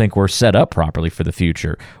I don't think we're set up properly for the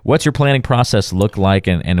future. What's your planning process look like,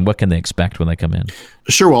 and what can they expect when they come in?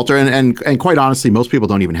 Sure, Walter. And quite honestly, most people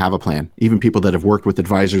don't even have a plan. Even people that have worked with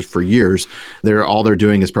advisors for years, all they're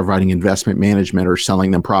doing is providing investment management or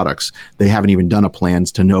selling them products. They haven't even done a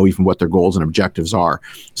plans to know even what their goals and objectives are.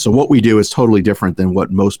 So what we do is totally different than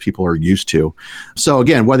what most people are used to. So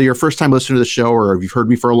again, whether you're a first time listener to the show or if you've heard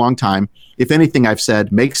me for a long time, if anything I've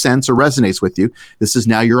said makes sense or resonates with you, this is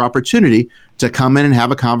now your opportunity to come in and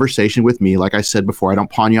have a conversation with me. Like I said before, I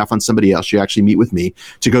don't pawn you off on somebody else. You actually meet with me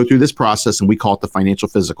to go through this process, and we call it the financial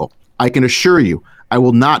physical. I can assure you, I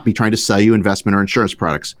will not be trying to sell you investment or insurance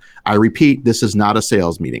products. I repeat, this is not a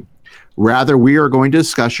sales meeting. Rather, we are going to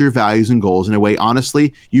discuss your values and goals in a way,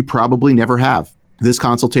 honestly, you probably never have. This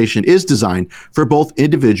consultation is designed for both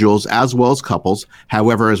individuals as well as couples.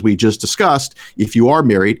 However, as we just discussed, if you are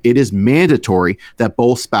married, it is mandatory that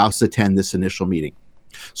both spouses attend this initial meeting.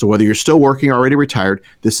 So whether you're still working or already retired,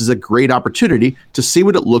 this is a great opportunity to see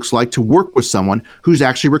what it looks like to work with someone who's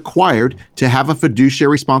actually required to have a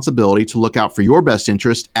fiduciary responsibility to look out for your best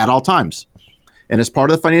interest at all times. And as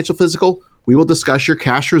part of the financial physical, we will discuss your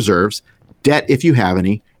cash reserves, debt if you have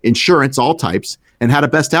any, insurance, all types, and how to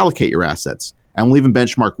best allocate your assets. And we'll even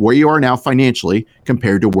benchmark where you are now financially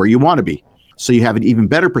compared to where you want to be, so you have an even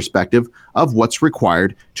better perspective of what's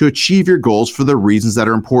required to achieve your goals for the reasons that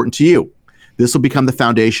are important to you. This will become the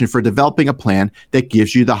foundation for developing a plan that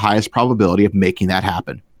gives you the highest probability of making that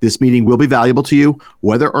happen. This meeting will be valuable to you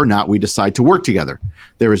whether or not we decide to work together.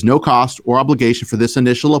 There is no cost or obligation for this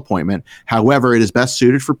initial appointment. However, it is best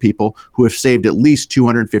suited for people who have saved at least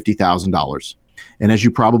 $250,000. And as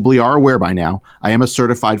you probably are aware by now, I am a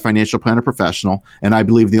certified financial planner professional, and I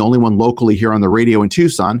believe the only one locally here on the radio in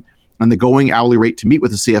Tucson. And the going hourly rate to meet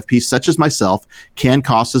with a CFP such as myself can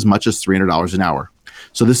cost as much as $300 an hour.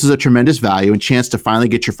 So this is a tremendous value and chance to finally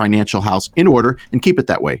get your financial house in order and keep it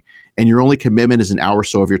that way. And your only commitment is an hour or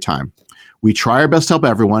so of your time. We try our best to help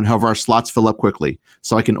everyone, however, our slots fill up quickly.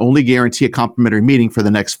 So I can only guarantee a complimentary meeting for the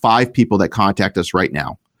next 5 people that contact us right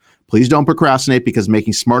now. Please don't procrastinate, because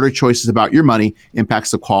making smarter choices about your money impacts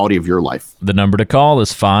the quality of your life. The number to call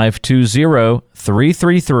is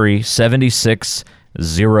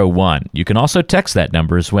 520-333-7601. You can also text that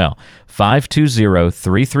number as well,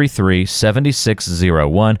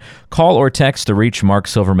 520-333-7601. Call or text to reach Mark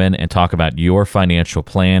Silverman and talk about your financial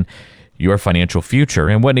plan, your financial future,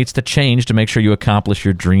 and what needs to change to make sure you accomplish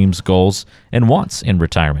your dreams, goals, and wants in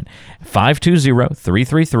retirement.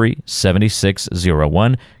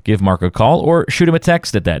 520-333-7601. Give Mark a call or shoot him a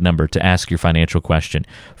text at that number to ask your financial question.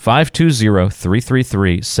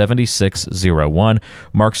 520-333-7601.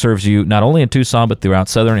 Mark serves you not only in Tucson, but throughout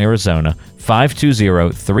southern Arizona.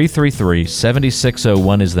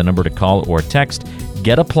 520-333-7601 is the number to call or text.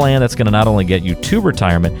 Get a plan that's going to not only get you to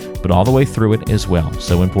retirement, but all the way through it as well.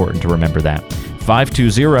 So important to remember that.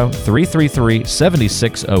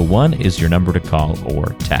 520-333-7601 is your number to call or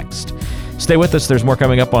text. Stay with us. There's more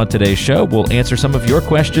coming up on today's show. We'll answer some of your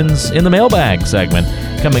questions in the mailbag segment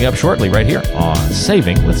coming up shortly right here on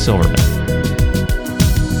Saving with Silverman.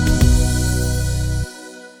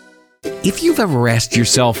 If you've ever asked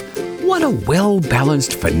yourself what a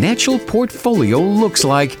well-balanced financial portfolio looks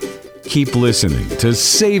like, keep listening to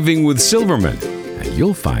Saving with Silverman, and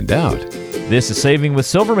you'll find out. This is Saving with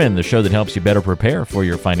Silverman, the show that helps you better prepare for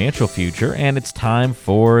your financial future, and it's time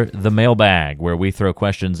for the mailbag, where we throw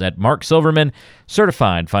questions at Mark Silverman,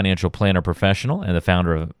 certified financial planner professional and the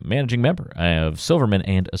founder of managing member of Silverman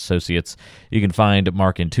and Associates. You can find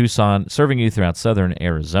Mark in Tucson, serving you throughout southern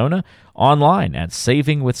Arizona, online at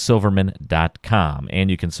savingwithsilverman.com.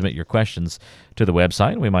 And you can submit your questions to the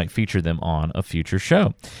website. We might feature them on a future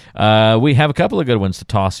show. We have a couple of good ones to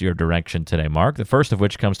toss your direction today, Mark. The first of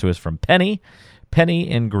which comes to us from Penny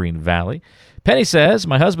in Green Valley. Penny says,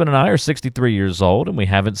 my husband and I are 63 years old, and we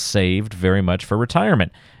haven't saved very much for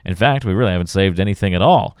retirement. In fact, we really haven't saved anything at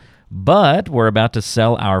all. But we're about to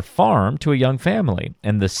sell our farm to a young family,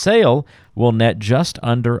 and the sale will net just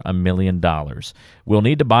under $1 million. We'll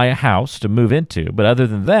need to buy a house to move into, but other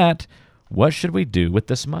than that, what should we do with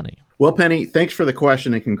this money? Well, Penny, thanks for the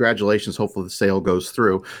question and congratulations. Hopefully the sale goes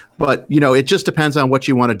through. But, it just depends on what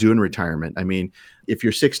you want to do in retirement. I mean, if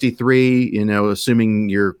you're 63, assuming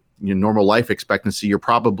you're normal life expectancy, you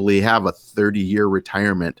probably have a 30-year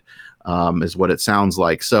retirement. Is what it sounds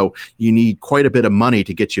like. So you need quite a bit of money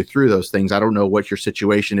to get you through those things. I don't know what your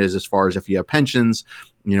situation is as far as if you have pensions,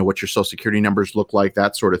 what your Social Security numbers look like,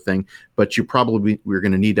 that sort of thing. But we're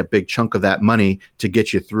going to need a big chunk of that money to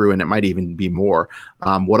get you through, and it might even be more.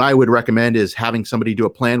 What I would recommend is having somebody do a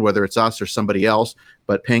plan, whether it's us or somebody else,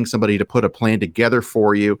 but paying somebody to put a plan together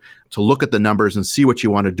for you to look at the numbers and see what you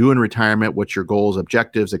want to do in retirement, what your goals,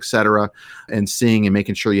 objectives, et cetera, and seeing and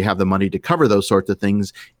making sure you have the money to cover those sorts of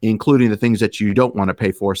things, including the things that you don't want to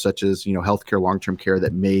pay for, such as, healthcare, long-term care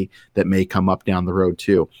that may come up down the road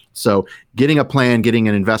too. So getting a plan, getting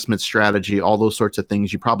an investment strategy, all those sorts of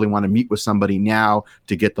things, you probably want to meet with somebody now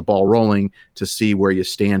to get the ball rolling, to see where you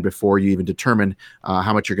stand before you even determine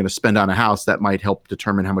how much you're going to spend on a house. That might help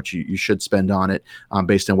determine how much you should spend on it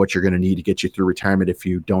based on what you're going to need to get you through retirement if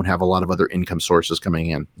you don't have a lot of other income sources coming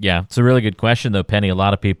in. Yeah, it's a really good question, though, Penny. A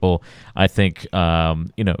lot of people, I think, you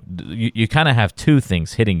kind of have two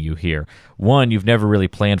things hitting you here. One, you've never really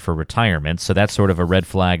planned for retirement, so that's sort of a red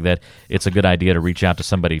flag that it's a good idea to reach out to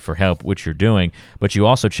somebody for help, which you're doing. But you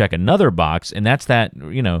also check another box, and that's that,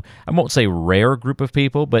 I won't say rare group of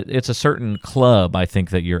people, but it's a certain club, I think,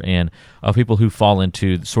 that you're in, of people who fall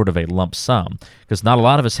into sort of a lump sum. Because not a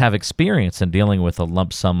lot of us have experience in dealing with a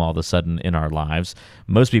lump sum all of a sudden in our lives.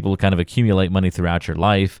 Most people kind of accumulate money throughout your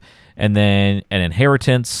life, and then an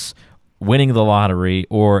inheritance, winning the lottery,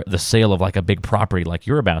 or the sale of like a big property like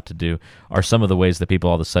you're about to do are some of the ways that people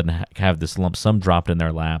all of a sudden have this lump sum dropped in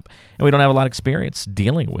their lap. And we don't have a lot of experience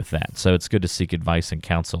dealing with that. So it's good to seek advice and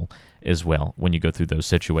counsel as well when you go through those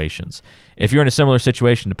situations. If you're in a similar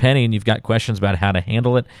situation to Penny and you've got questions about how to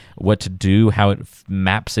handle it, what to do, how it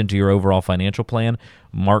maps into your overall financial plan,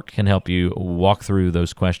 Mark can help you walk through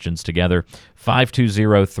those questions together.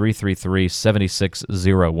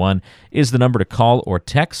 520-333-7601 is the number to call or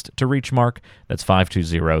text to reach Mark. That's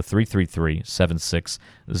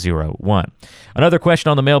 520-333-7601. Another question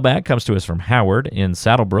on the mailbag comes to us from Howard in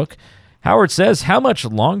Saddlebrook. Howard says, how much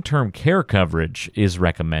long-term care coverage is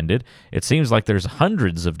recommended? It seems like there's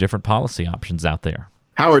hundreds of different policy options out there.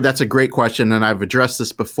 Howard, that's a great question, and I've addressed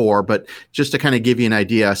this before, but just to kind of give you an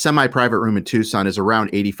idea, a semi-private room in Tucson is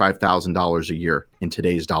around $85,000 a year in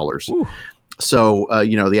today's dollars. Ooh. So,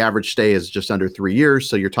 the average stay is just under 3 years.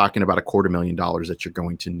 So you're talking about $250,000 that you're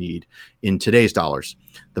going to need in today's dollars.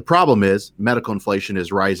 The problem is medical inflation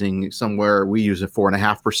is rising somewhere. We use a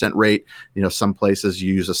 4.5% rate. Some places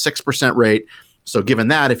use a 6% rate. So given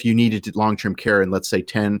that, if you needed long-term care in, let's say,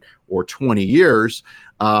 10 or 20 years,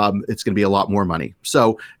 it's going to be a lot more money.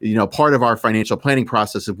 So, part of our financial planning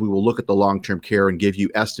process is we will look at the long-term care and give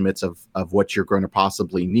you estimates of what you're going to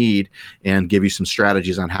possibly need and give you some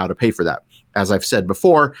strategies on how to pay for that. As I've said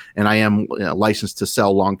before, and I am licensed to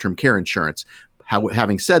sell long-term care insurance.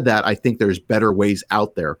 Having said that, I think there's better ways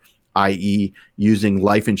out there, i.e. using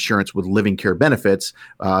life insurance with living care benefits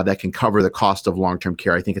that can cover the cost of long-term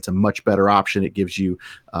care. I think it's a much better option. It gives you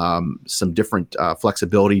some different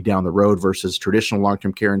flexibility down the road versus traditional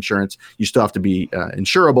long-term care insurance. You still have to be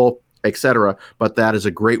insurable, et cetera, but that is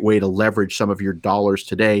a great way to leverage some of your dollars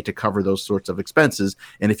today to cover those sorts of expenses.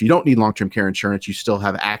 And if you don't need long-term care insurance, you still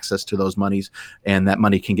have access to those monies, and that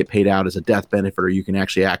money can get paid out as a death benefit, or you can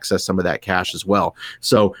actually access some of that cash as well.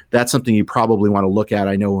 So that's something you probably want to look at.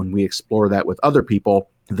 I know when we explore that with other people,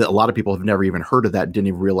 that a lot of people have never even heard of that, didn't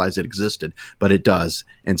even realize it existed, but it does.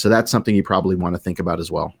 And so that's something you probably want to think about as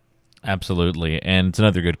well. Absolutely. And it's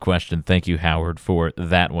another good question. Thank you, Howard, for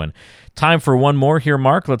that one. Time for one more here,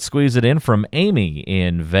 Mark. Let's squeeze it in from Amy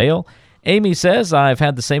in Vail. Amy says, I've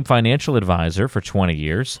had the same financial advisor for 20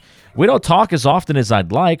 years. We don't talk as often as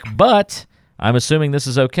I'd like, but I'm assuming this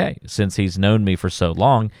is okay since he's known me for so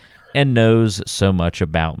long and knows so much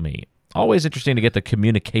about me. Always interesting to get the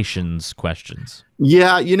communications questions.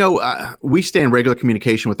 Yeah, we stay in regular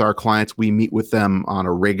communication with our clients. We meet with them on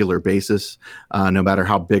a regular basis, no matter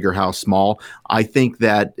how big or how small. I think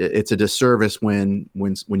that it's a disservice when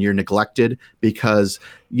you're neglected because,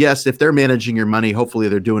 yes, if they're managing your money, hopefully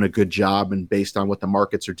they're doing a good job, and based on what the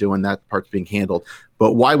markets are doing, that part's being handled.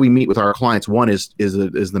 But why we meet with our clients, one is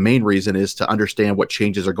the main reason is to understand what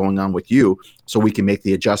changes are going on with you, so we can make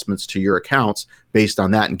the adjustments to your accounts based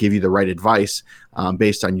on that and give you the right advice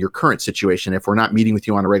based on your current situation. If we're not meeting with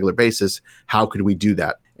you on a regular basis, how could we do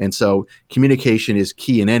that? And so communication is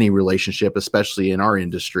key in any relationship, especially in our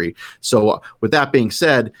industry. So with that being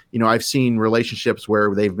said, I've seen relationships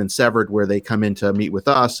where they've been severed, where they come in to meet with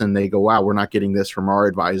us and they go, wow, we're not getting this from our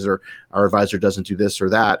advisor. Our advisor doesn't do this or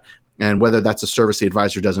that. And whether that's a service the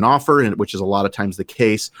advisor doesn't offer, and which is a lot of times the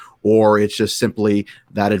case, or it's just simply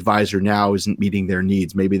that advisor now isn't meeting their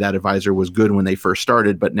needs. Maybe that advisor was good when they first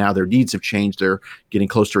started, but now their needs have changed. They're getting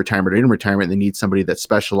close to retirement or in retirement. And they need somebody that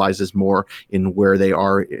specializes more in where they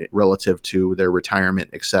are relative to their retirement,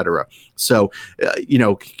 et cetera. So,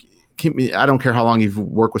 I don't care how long you've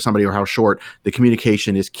worked with somebody or how short, the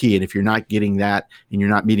communication is key. And if you're not getting that and you're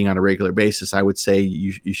not meeting on a regular basis, I would say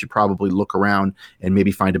you should probably look around and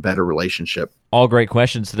maybe find a better relationship. All great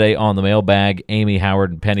questions today on the mailbag. Amy,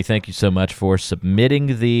 Howard, and Penny, thank you so much for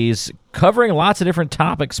submitting these, covering lots of different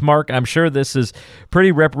topics. Mark, I'm sure this is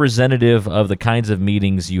pretty representative of the kinds of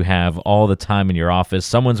meetings you have all the time in your office.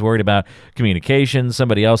 Someone's worried about communication.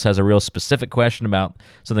 Somebody else has a real specific question about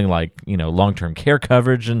something like, long-term care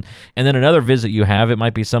coverage. And then another visit you have, it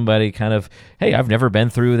might be somebody kind of, hey, I've never been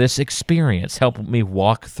through this experience. Help me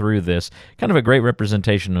walk through this. Kind of a great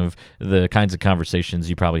representation of the kinds of conversations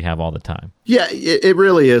you probably have all the time. Yeah, it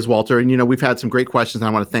really is, Walter. And, we've had some great questions, and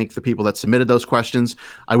I want to thank the people that submitted those questions.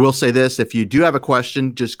 I will say this, if you do have a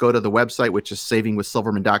question, just go to the website, which is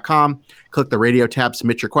savingwithsilverman.com, click the radio tab,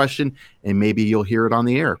 submit your question, and maybe you'll hear it on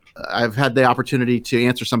the air. I've had the opportunity to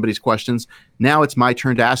answer somebody's questions. Now it's my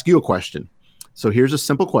turn to ask you a question. So here's a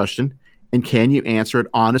simple question, and can you answer it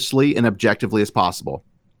honestly and objectively as possible?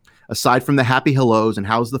 Aside from the happy hellos and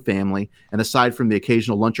how's the family, and aside from the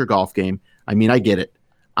occasional lunch or golf game, I get it.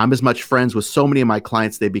 I'm as much friends with so many of my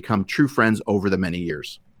clients, they become true friends over the many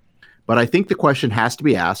years. But I think the question has to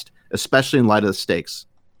be asked, especially in light of the stakes.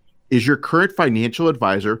 Is your current financial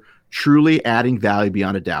advisor truly adding value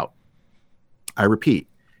beyond a doubt? I repeat,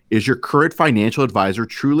 is your current financial advisor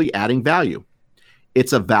truly adding value?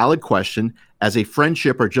 It's a valid question, as a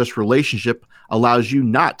friendship or just relationship allows you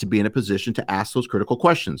not to be in a position to ask those critical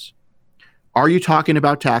questions. Are you talking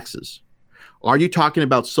about taxes? Are you talking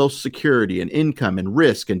about Social Security and income and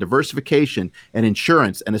risk and diversification and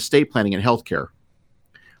insurance and estate planning and healthcare?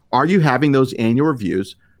 Are you having those annual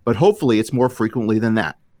reviews, but hopefully it's more frequently than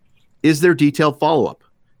that? Is there detailed follow-up?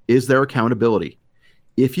 Is there accountability?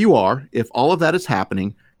 If all of that is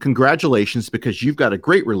happening, congratulations, because you've got a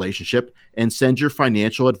great relationship, and send your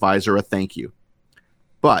financial advisor a thank you.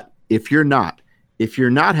 But if you're not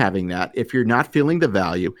having that, if you're not feeling the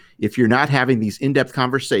value, if you're not having these in-depth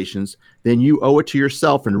conversations, then you owe it to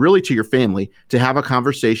yourself and really to your family to have a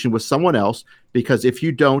conversation with someone else, because if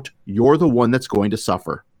you don't, you're the one that's going to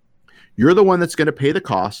suffer. You're the one that's going to pay the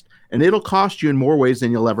cost, and it'll cost you in more ways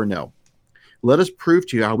than you'll ever know. Let us prove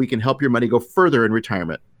to you how we can help your money go further in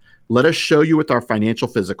retirement. Let us show you with our financial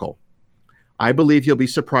physical. I believe you'll be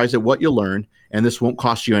surprised at what you'll learn, and this won't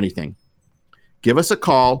cost you anything. Give us a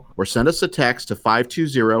call or send us a text to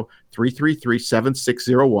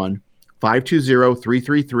 520-333-7601,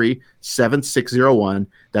 520-333-7601.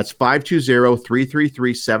 That's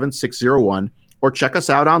 520-333-7601. Or check us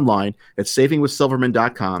out online at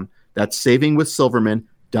savingwithsilverman.com. That's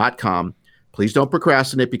savingwithsilverman.com. Please don't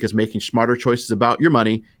procrastinate, because making smarter choices about your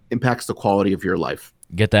money impacts the quality of your life.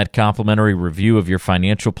 Get that complimentary review of your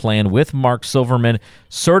financial plan with Mark Silverman,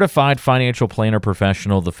 certified financial planner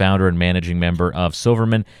professional, the founder and managing member of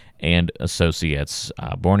Silverman and Associates.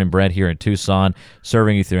 Born and bred here in Tucson,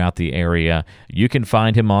 serving you throughout the area. You can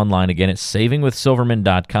find him online again at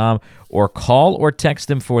savingwithsilverman.com, or call or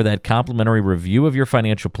text him for that complimentary review of your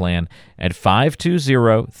financial plan at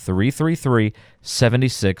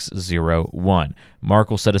 520-333-7601. Mark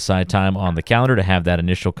will set aside time on the calendar to have that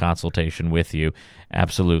initial consultation with you,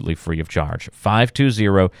 absolutely free of charge.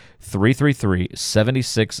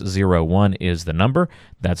 520-333-7601 is the number.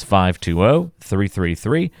 That's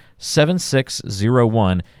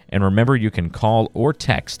 520-333-7601. And remember, you can call or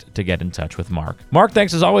text to get in touch with Mark. Mark,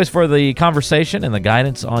 thanks as always for the conversation and the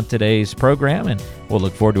guidance on today's program, and we'll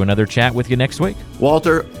look forward to another chat with you next week.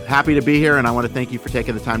 Walter, happy to be here, and I want to thank you for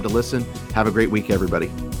taking the time to listen. Have a great week, everybody.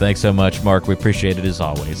 Thanks so much, Mark. We appreciate it as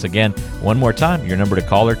always. Again, one more time, your number to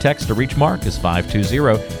call or text to reach Mark is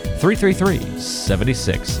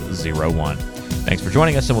 520-333-7601. Thanks for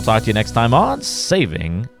joining us, and we'll talk to you next time on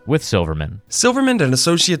Saving with Silverman. Silverman &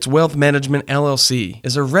 Associates Wealth Management, LLC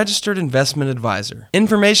is a registered investment advisor.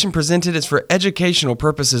 Information presented is for educational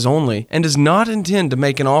purposes only and does not intend to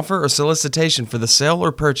make an offer or solicitation for the sale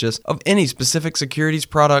or purchase of any specific securities,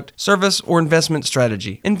 product, service, or investment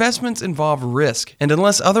strategy. Investments involve risk and,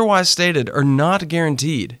 unless otherwise stated, are not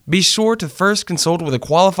guaranteed. Be sure to first consult with a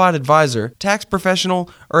qualified advisor, tax professional,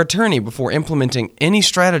 or attorney before implementing any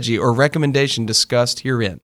strategy or recommendation discussed herein.